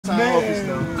Office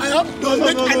now. I have no.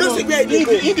 I don't see where they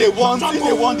go. If they want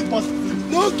the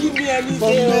person. Don't give me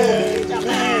anything.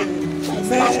 Man.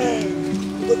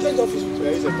 The change office.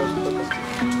 There is a person.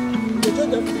 The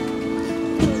change office.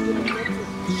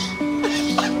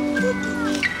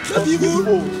 Not even.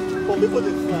 For people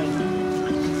they fly.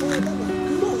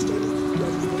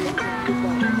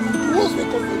 Who wants to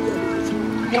come here?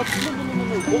 No.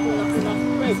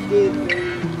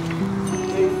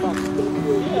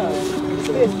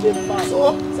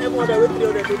 So, 700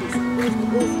 300 babies.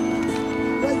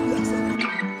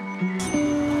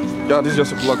 Yeah, this is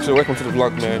just a vlog, so welcome to the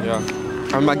vlog, man. Yeah,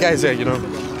 and my guys here, you know,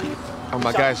 and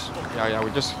my guys, yeah,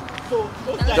 we're just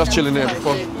chilling there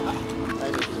before.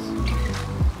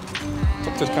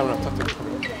 Talk to the camera.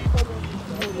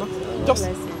 Just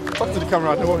talk to the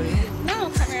camera. Don't worry. No,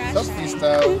 camera. Just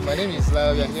freestyle. My name is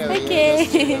Lau. We are here. Okay.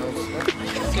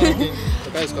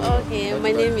 Okay,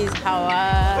 my name is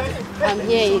Hawa. I'm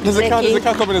here in There's a car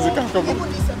coming.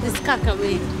 This car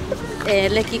coming.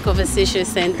 Lekki Conservation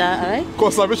Centre, alright?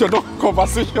 Conservation, not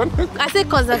conversation. I said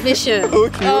conservation.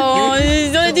 Okay. Oh,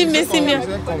 he's already messing me up.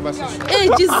 Hey,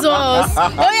 Jesus. Oh,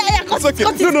 yeah, It's okay.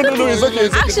 No, it's okay.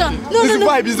 Action. No. It's the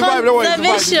vibe, don't worry.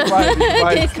 Conservation.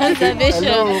 Okay, conservation.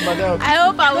 Hello, madam. I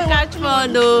hope I will catch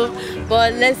one, though.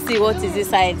 But let's see what is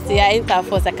inside. See, I enter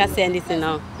first. I can't say anything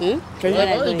now. Can you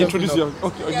introduce yourself?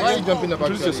 Okay. Why are you jumping up?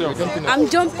 Introduce yourself. I'm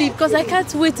jumping because I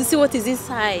can't wait to see what is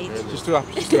inside. Just too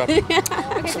happy.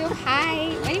 Okay, so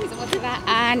hi, my name is Omotola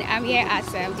and I'm here at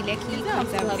the Lekki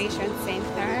Conservation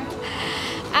Centre.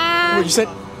 Wait, you said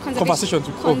conversation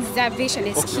too? Conservation,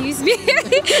 excuse me.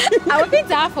 I will be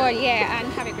there for and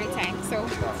have a great time. So,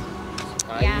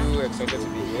 yeah. Are you excited to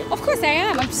be here? Of course I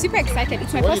am. I'm super excited.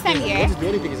 It's my first time here. What do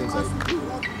you think is inside?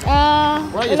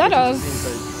 A lot of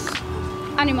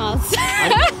animals.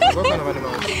 What kind of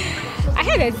animals? I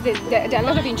heard there are a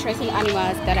lot of interesting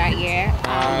animals that are here,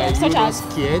 such as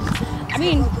scared? I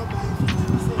mean,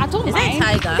 I don't Is mind.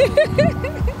 that a tiger?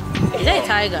 Is that a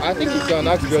tiger? I think you can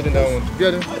ask Biodun that one.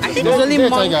 Biodun. I think it's only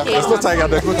monkeys. It's not tiger.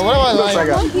 There's no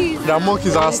tiger. There are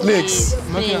monkeys and snakes.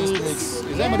 Monkey and snakes.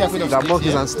 Is anybody afraid of There are snakes?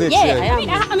 monkeys and snakes. Yeah,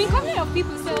 Yeah. I mean, coming of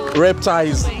people, so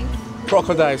Reptiles,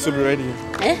 crocodiles should be ready.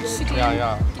 Eh?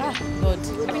 Yeah. Ah, God.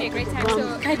 having a great time. Well,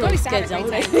 So kind go of to scared. have a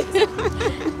great time.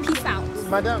 Peace out.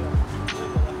 Madam.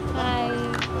 Hi,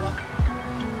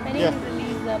 my name is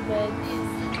Elizabeth.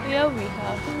 Here we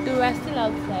have. We are still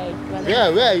outside.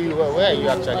 Where are you? Where are you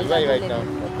actually? Where are you right now?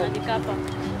 At the car park.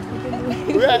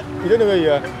 Where? You don't know where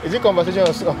you are. Is it conversation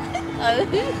or so?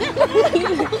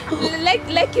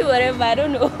 Lekki, whatever. I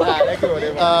don't know.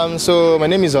 So my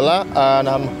name is Ola and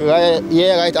I'm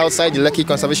right outside the Lekki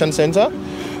Conservation Centre.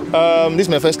 This is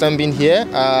my first time being here.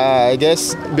 I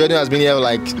guess Biodun has been here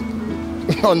like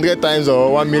 100 times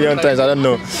or 1 million times, I don't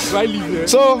know.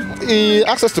 So he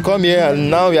asked us to come here and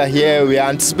now we are here. We are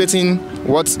anticipating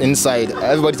what's inside.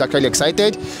 Everybody's actually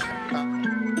excited.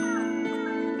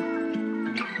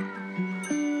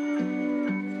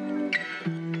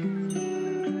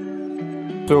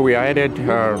 So we are headed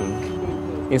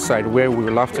inside where we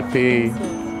will have to pay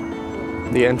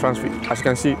the entrance fee. As you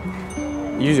can see,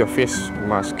 use your face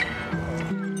mask.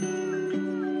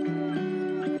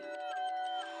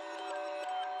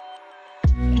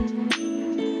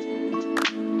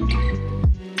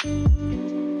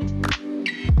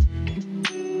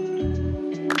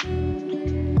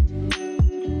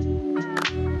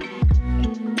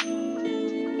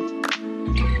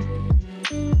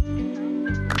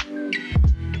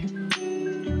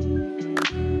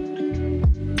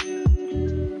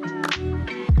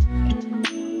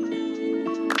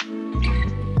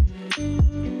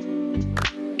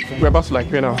 We're about to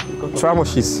pay now. So how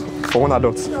much is for one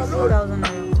adult?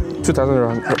 2,000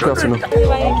 rand. You have to know.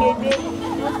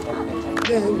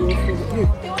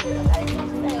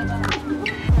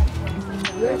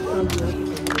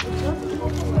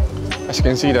 As you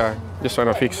can see that, just trying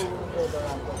to fix.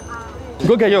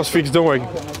 Go get yours fixed, don't worry.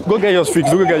 Go get yours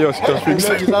fixed. Go get yours fixed.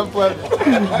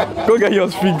 Go get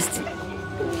yours fixed.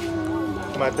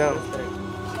 Madam.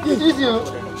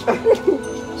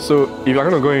 So if you're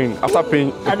gonna go in after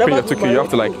paying your ticket, you have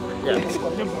to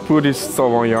put this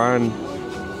stuff on your hand.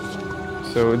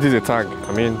 So this is a tag.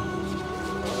 I mean,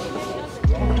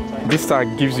 this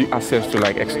tag gives you access to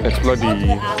explore the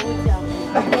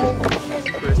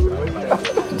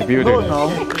building.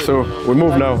 So we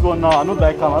move now.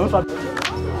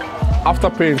 After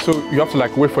paying, so you have to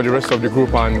wait for the rest of the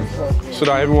group and so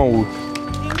that everyone will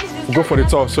go for the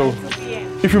tour. So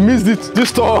if you miss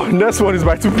this tour, next one is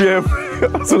by 2 p.m.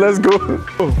 So let's go.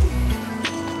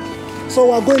 So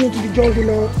we're going into the jungle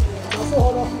now.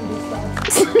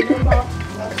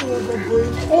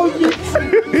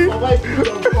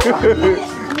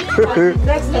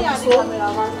 Next episode.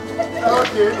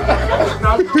 Okay.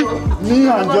 Me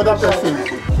and the other person.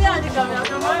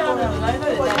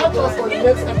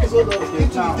 Next episode of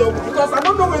because I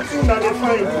don't know what thing that they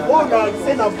find. Oh, now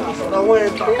say that bush and I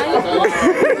want to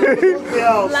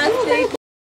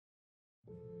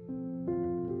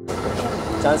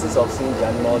Chances of seeing the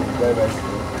animal very, very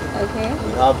few. Okay.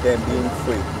 We have them being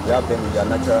free. We have them in their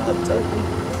natural habitat.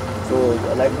 So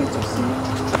you're likely to see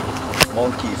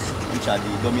monkeys, which are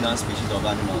the dominant species of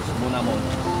animals. Mona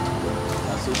monkeys.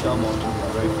 They are social monkeys. They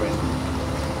are very friendly.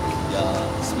 They are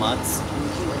smart.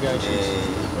 They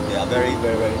are very,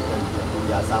 very, very friendly.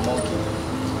 They are some monkeys.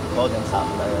 We call them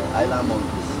island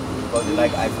monkeys because they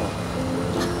like iPhone.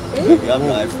 If you have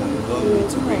your iPhone, you don't need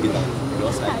to bring it out.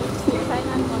 Just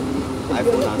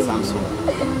iPhone and Samsung.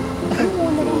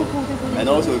 And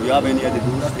also, if you have any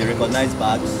edibles, they recognize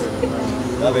bags. If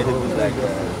you have edibles like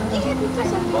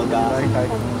burger,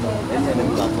 any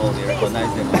edibles at all, they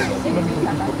recognize them as well.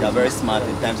 They are very smart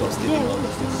in terms of stealing all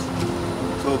these things.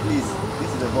 So please,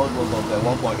 this is a boardwalk of a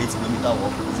 1.8 kilometer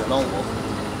walk. It's a long walk.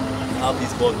 We have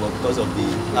this boardwalk because of the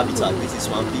habitat. This is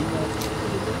swampy.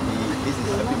 This is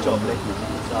a picture of Lekki.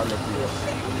 This is how Lekki was.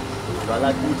 You are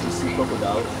likely to see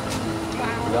crocodiles.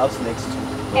 We have snakes too.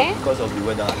 But because of the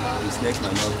weather, the snakes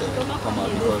might not come out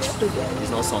because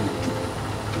it's not sunny.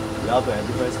 We have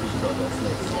different species of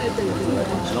snakes.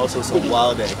 And also some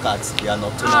wild cats. They are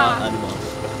nocturnal animals.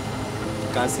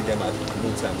 You can't see them at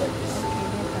no time like this.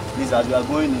 Please, as you are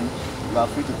going in, you are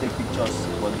free to take pictures,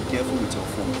 but be careful with your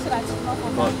phone.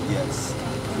 But yes,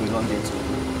 we don't get to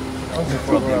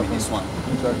problem with this one.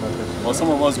 But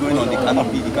some of us going on the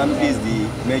canopy. The canopy is the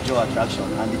major attraction,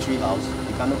 and the tree house.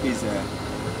 The canopy is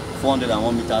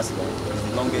 401 meters long. It's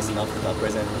the longest in Africa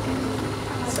presently.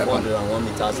 401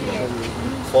 meters long.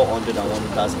 401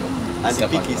 meters long. And the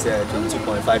peak is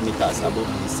 22.5 meters above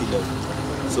the sea level.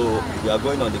 So if you are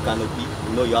going on the canopy,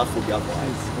 you know you have phobia for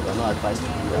heights. You are not advised to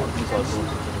do that because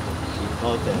it's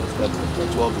not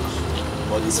trouble.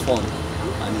 But it's fun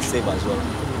and it's safe as well.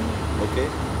 Okay?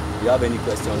 If you have any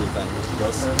question, you can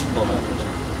just call my attention.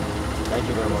 Thank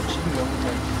you very much.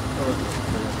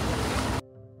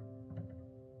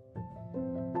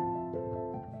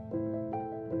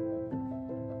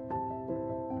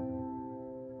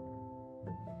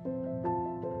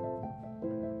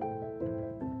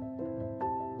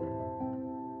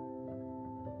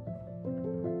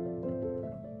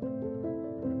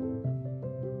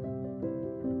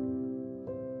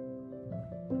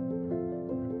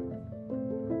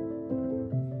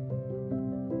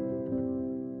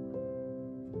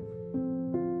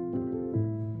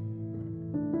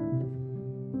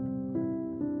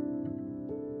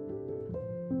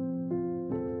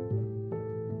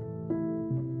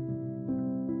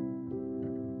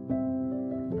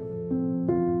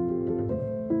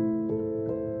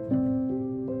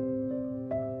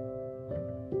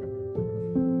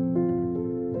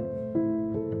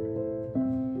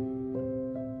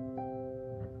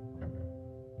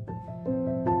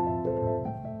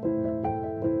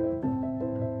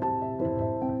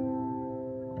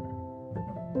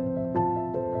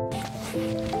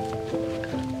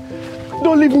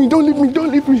 Don't leave me, don't leave me,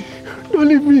 don't leave me, don't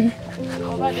leave me.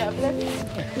 Over there,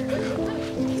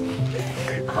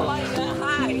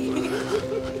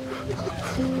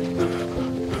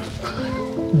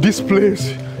 This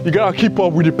place, you gotta keep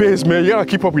up with the pace, man. You gotta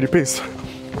keep up with the pace.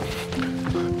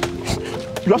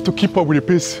 You have to keep up with the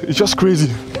pace. It's just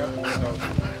crazy.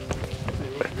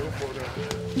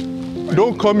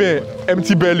 Don't come here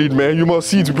empty-bellied, man. You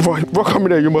must eat before coming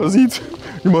there. You must eat.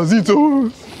 You must eat.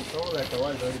 Oh.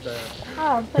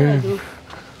 Yeah.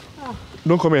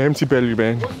 Don't come here empty-bellied,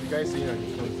 man.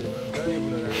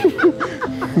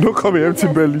 Don't come here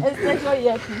empty-bellied.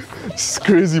 It's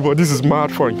crazy, but this is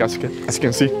mad fun, as you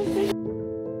can see.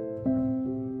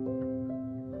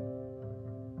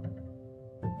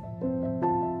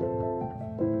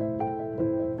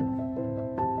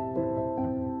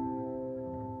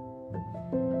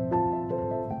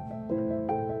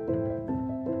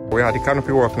 We are at the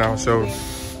canopy walk now, so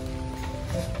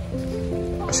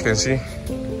as you can see,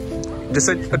 they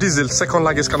said this is the second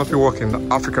longest canopy walk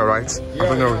in Africa, right? I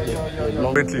don't know.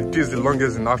 Apparently, this is the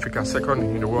longest in Africa, second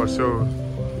in the world. So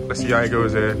let's see how it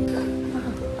goes there.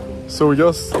 So we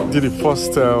just did the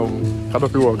first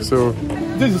canopy walk. So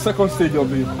this is the second stage of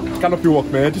the canopy walk,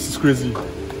 man. This is crazy.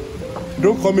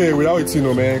 Don't come here without it, you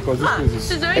know, man, because this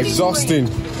place is exhausting.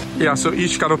 Yeah, so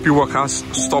each canopy walk has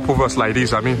stopovers like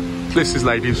this. I mean, places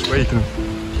like this where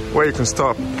you can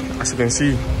stop, as you can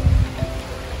see.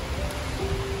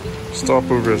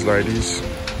 Stopovers like this.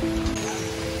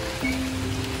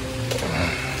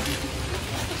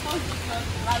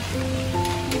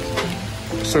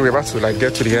 So we're about to like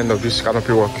get to the end of this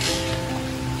canopy walk.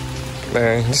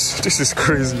 Man, this is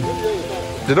crazy.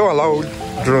 They don't allow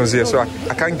drones here, so I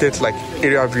can't get like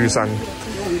area views, and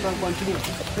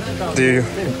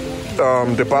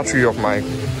the battery of my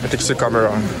Pixel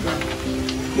camera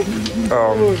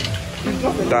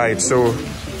died, so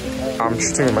I'm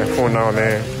shooting with my phone now,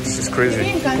 man. This is crazy.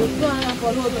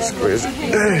 It's crazy.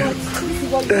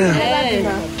 Damn.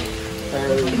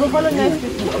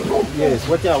 Yes,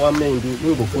 what I want me to do,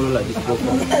 we go follow like this.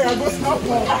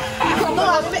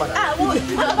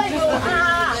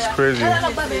 It's crazy.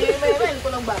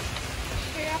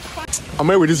 I'm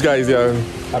here with these guys here.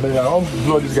 I mean, I don't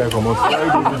blow this guy from us.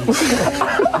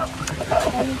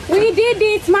 We did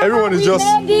it, Mama. Everyone is just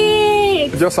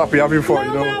happy, having fun,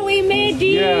 Mama, you know. we made it.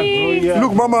 Yeah, bro, yeah.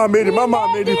 Look, Mama made it. Mama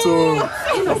made it too.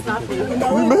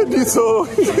 We made it so.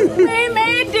 We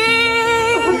made it.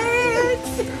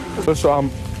 So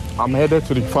I'm headed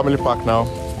to the family park now.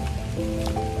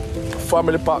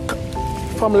 Family park.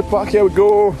 Family park, here we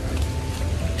go.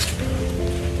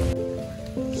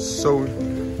 So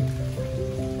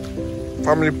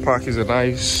family park is a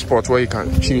nice spot where you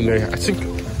can chill there. I think,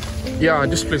 yeah,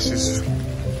 this place is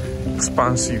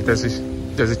expansive. There's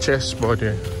a chessboard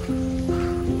there.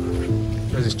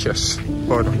 There's a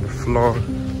chessboard on the floor.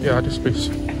 Yeah, this place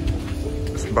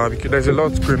is barbecue. There's a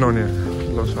lot going on here.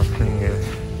 Lots happening here.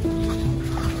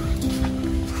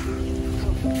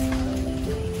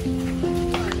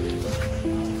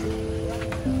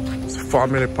 It's a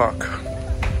family park.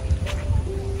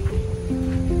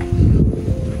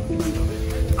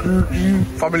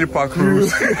 Family park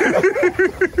rules.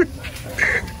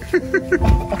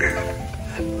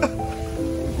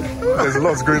 There's a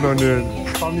lot going on here.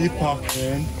 Family park,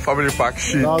 man. Family park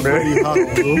shit, That was man. very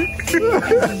hard, bro.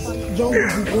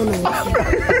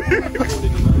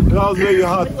 That was very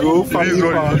hard, bro. It is Family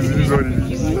what park. it is. It is what it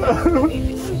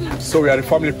is. So we are at the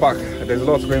family park. There's a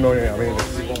lot going on here. I mean,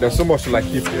 there's so much to like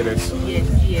eat here. There's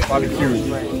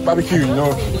barbecue, you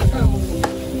know.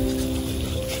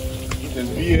 There's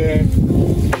beer.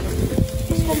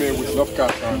 Just come here with enough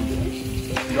cash and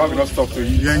you have enough stuff to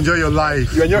eat. You enjoy your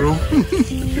life, You enjoy, bro.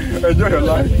 enjoy your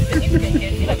life.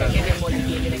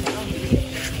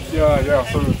 Yeah.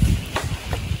 So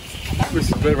this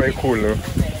is very, very cool, though.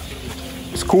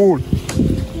 It's cool.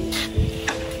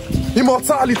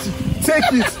 Immortality. Take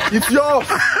it. It's yours.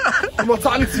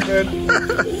 Immortality, man.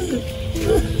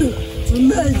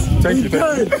 Thank you.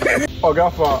 Oh,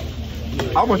 Gaffer,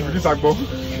 how much will this agbo?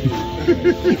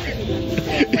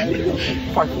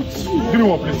 5 foot. Give me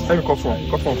one, please. Let me cut one.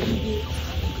 Cut one for me.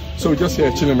 So we're just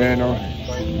here chilling, man.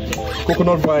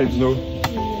 Coconut vibes, no.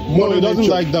 No, he doesn't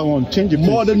like that one. Change it.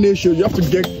 Mother nature. You have to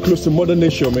get close to mother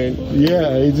nature, man.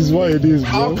 Yeah, it is what it is,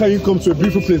 bro. How can you come to a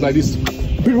beautiful place like this?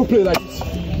 Beautiful place like this.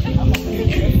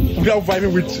 Without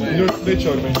vibing with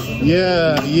nature, man.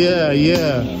 Yeah.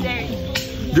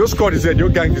 Your squad is here, your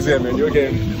gang is here, man. Your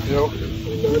gang, you know.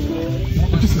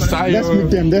 This is Tayo.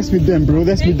 Let's meet them, bro.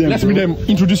 Let's meet them.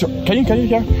 Introduce you. Can you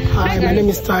hear? Hi, my name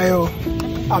is Tayo.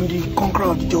 I'm the conqueror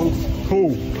of the jungle.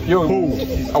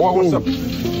 What's up?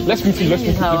 Let's meet you.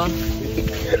 Awa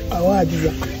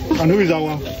Adiza. And who is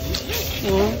our?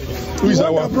 Who is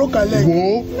our? Broke a leg.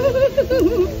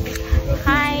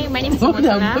 Hi, my name is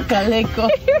Motala.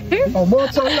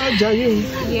 Motala Jayu.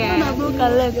 Yeah.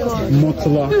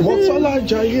 Motala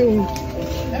Jayu.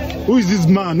 Who is this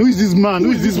man? Who is this man?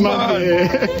 There?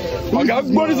 Okay,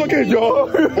 it's okay, Joe.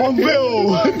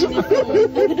 Unveil.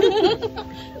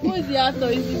 Who is the actor?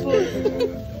 Is the phone?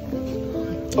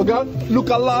 Okay, look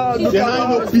Allah. There ain't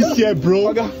no peace here,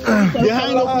 bro. There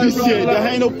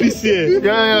ain't no peace here.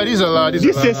 Yeah, this is a lot.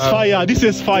 This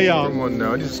is fire. Come on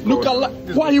now. This is Look Allah.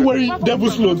 Why are you wearing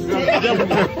devil's clothes? He's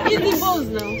the boss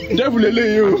now. Devil,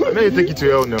 you. Let me take it to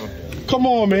hell now. Come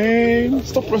on, man.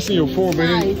 Stop pressing your phone,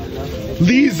 man.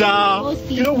 These are,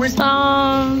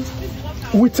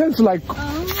 we tend to like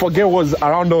forget what's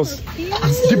around us.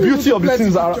 The beauty of the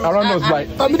things around us, like.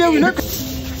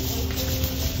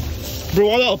 bro.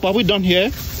 What up? Are we done here?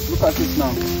 Look at this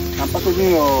now. I'm packaging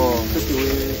your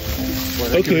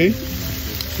takeaway. Okay.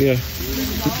 Yeah.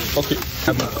 Okay.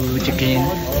 Abaku, chicken,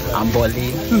 and boli.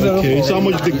 Okay, so how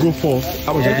much did they go for?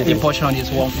 How much the portion is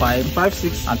 1.5,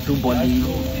 5.6, and 2 boli,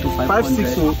 2.5.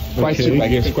 5.6. Quite cheap, I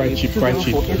guess. Quite cheap.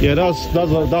 Yeah, that's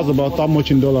about how much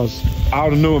in dollars? I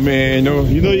don't know, man. No.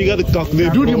 You know, you got to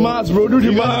calculate. Do the maths, bro. Do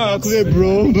the maths. Calculate,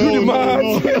 bro. Do the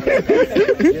maths.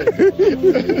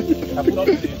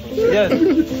 Yes.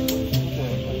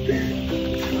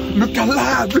 Look at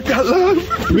that. Look at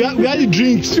that. We are the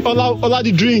drinks. All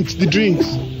the drinks. The drinks.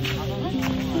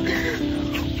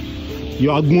 You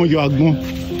are gone.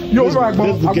 Yo,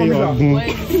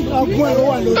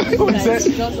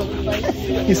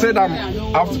 he said I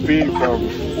have to pay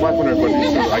 500 for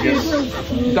this, so I guess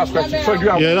that's quite cheap. So you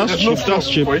have, yeah, that's cheap. That's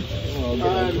cheap.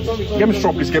 Get me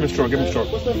straw, please. Get me straw. Get me straw.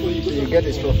 You get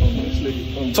a straw from this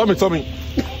lady. Tommy.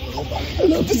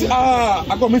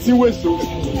 I got missing waste.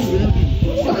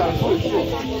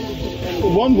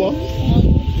 One what?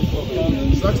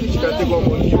 So actually, you can take one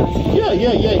more. Yeah,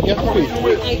 get free.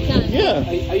 I can.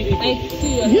 Yeah.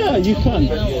 Yeah, you can.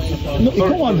 No, you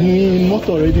come on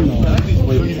motor already now.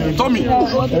 Tommy. No,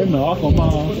 I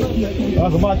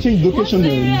come change location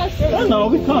there. No,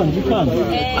 we can.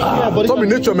 Yeah, but Tommy,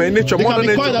 nature, man, nature. They can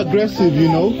be quite aggressive, you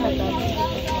know.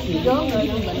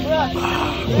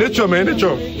 Nature, man,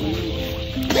 nature.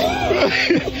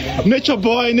 Nature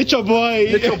boy,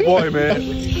 man.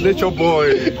 Nature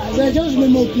boy. I just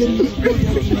remember playing.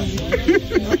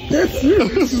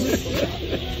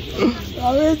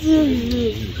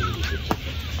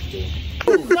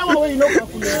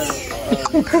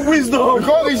 Wisdom.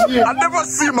 I never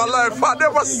see in my life. I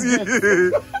never see.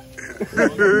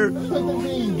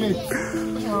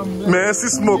 Man, see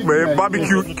smoke, man.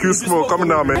 Barbecue smoke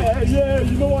coming out, man. Yeah,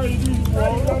 you know what it is, bro.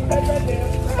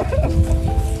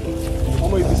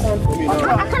 I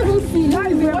can't even see.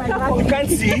 You can't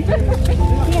see?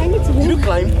 Yeah, I need to. Did you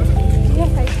climb?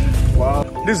 Yes, I did. Wow.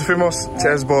 This is famous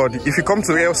chessboard. If you come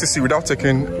to LCC without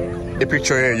taking a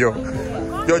picture here,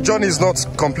 your journey is not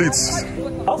complete.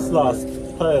 How's last?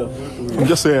 I'm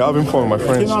just having fun with my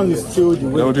friends.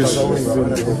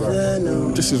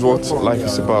 This is what life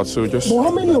is about. So just. But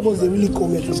how many of us really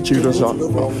come here? Children's are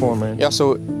fun, man. Yeah,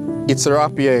 so it's a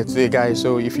wrap here today, guys.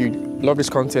 So if you love this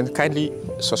content, kindly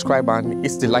subscribe and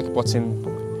hit the like button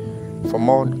for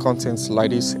more contents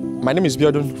like this. My name is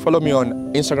Biodun. Follow me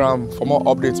on Instagram for more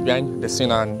updates behind the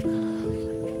scene and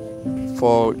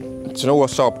to know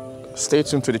what's up. Stay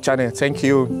tuned to the channel. Thank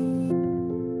you.